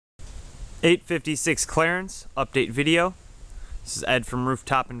856 Clarence, update video. This is Ed from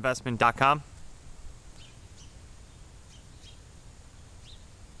rooftopinvestment.com.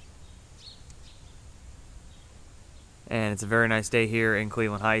 And it's a very nice day here in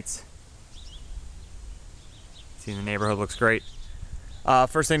Cleveland Heights. See, the neighborhood looks great.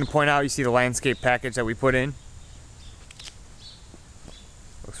 First thing to point out, you see the landscape package that we put in.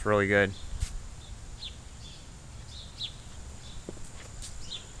 Looks really good.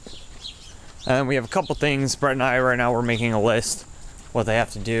 And we have a couple things. Brett and I right now we're making a list what they have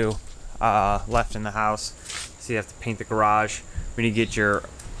to do left in the house. So you have to paint the garage. We need to get your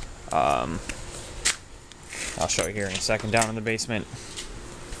I'll show you here in a second down in the basement.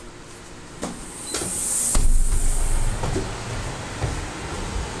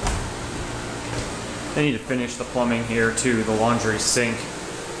 They need to finish the plumbing here too, the laundry sink.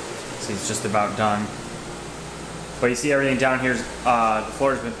 See, it's just about done. But you see everything down here, the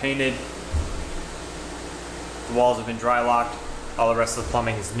floor has been painted. The walls have been dry locked. All the rest of the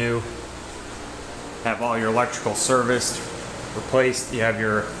plumbing is new. Have all your electrical serviced, replaced. You have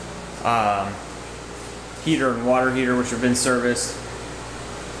your heater and water heater which have been serviced.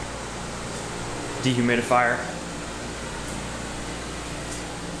 Dehumidifier.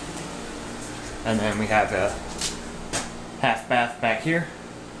 And then we have a half bath back here.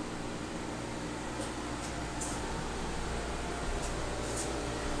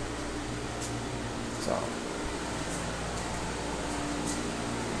 So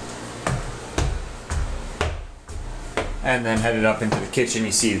and then headed up into the kitchen.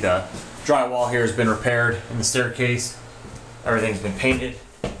 You see the drywall here has been repaired in the staircase. Everything's been painted.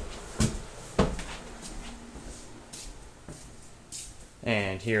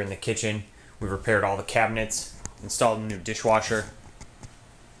 And here in the kitchen, we've repaired all the cabinets, installed a new dishwasher,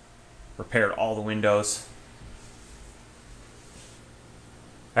 repaired all the windows.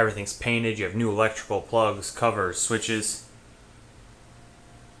 Everything's painted. You have new electrical plugs, covers, switches.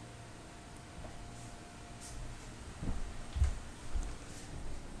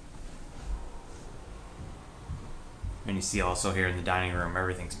 And you see also here in the dining room,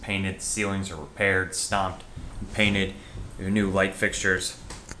 everything's painted. The ceilings are repaired, stomped, and painted. You have new light fixtures.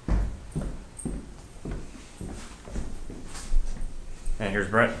 And here's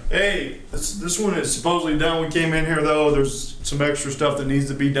Brett. Hey, this one is supposedly done. We came in here though, there's some extra stuff that needs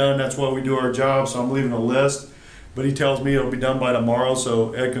to be done. That's why we do our job, so I'm leaving a list. But he tells me it'll be done by tomorrow,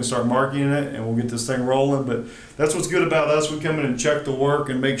 so Ed can start marking it and we'll get this thing rolling. But that's what's good about us. We come in and check the work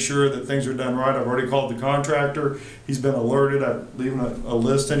and make sure that things are done right. I've already called the contractor. He's been alerted. I'm leaving a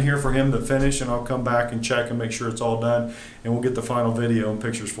list in here for him to finish, and I'll come back and check and make sure it's all done. And we'll get the final video and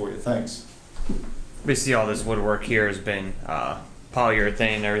pictures for you. Thanks. We see all this woodwork here has been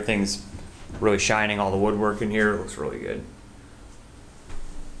polyurethane. Everything's really shining. All the woodwork in here looks really good.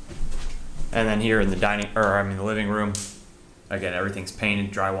 And then here in the the living room, again, everything's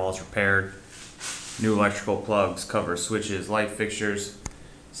painted, drywall's repaired, new electrical plugs, covers, switches, light fixtures.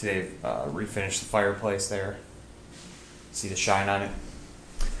 See, they've refinished the fireplace there. See the shine on it.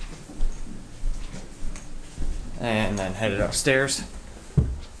 And then headed upstairs.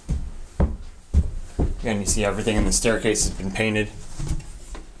 Again, you see everything in the staircase has been painted.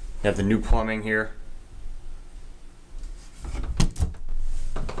 You have the new plumbing here.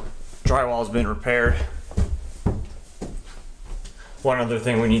 Drywall's been repaired. One other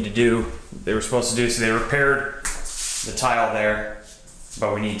thing we need to do, they were supposed to do, so they repaired the tile there,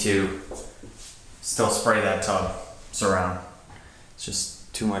 but we need to still spray that tub surround. It's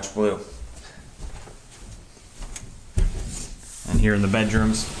just too much blue. And here in the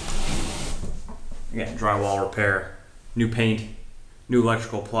bedrooms, again, drywall repair, new paint, new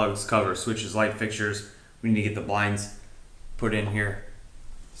electrical plugs, covers, switches, light fixtures. We need to get the blinds put in here.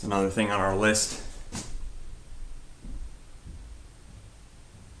 It's another thing on our list.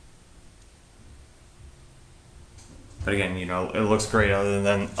 But again, you know, it looks great other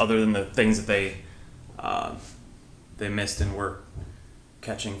than the things that they missed and we're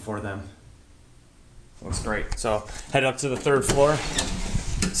catching for them. Looks great. So head up to the third floor.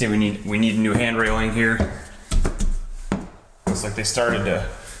 See, we need a new hand railing here. Looks like they started to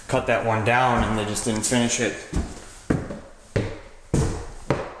cut that one down and they just didn't finish it.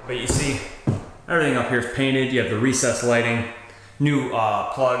 But you see, everything up here is painted. You have the recessed lighting, new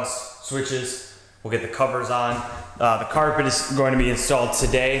plugs, switches. We'll get the covers on. The carpet is going to be installed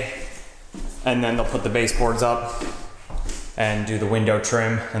today, and then they'll put the baseboards up and do the window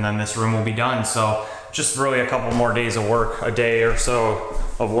trim, and then this room will be done. So just really a couple more days of work, a day or so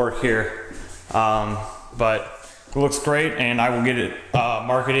of work here. But it looks great, and I will get it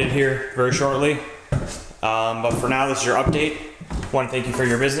marketed here very shortly. But for now, this is your update. Want to thank you for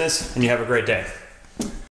your business, and you have a great day.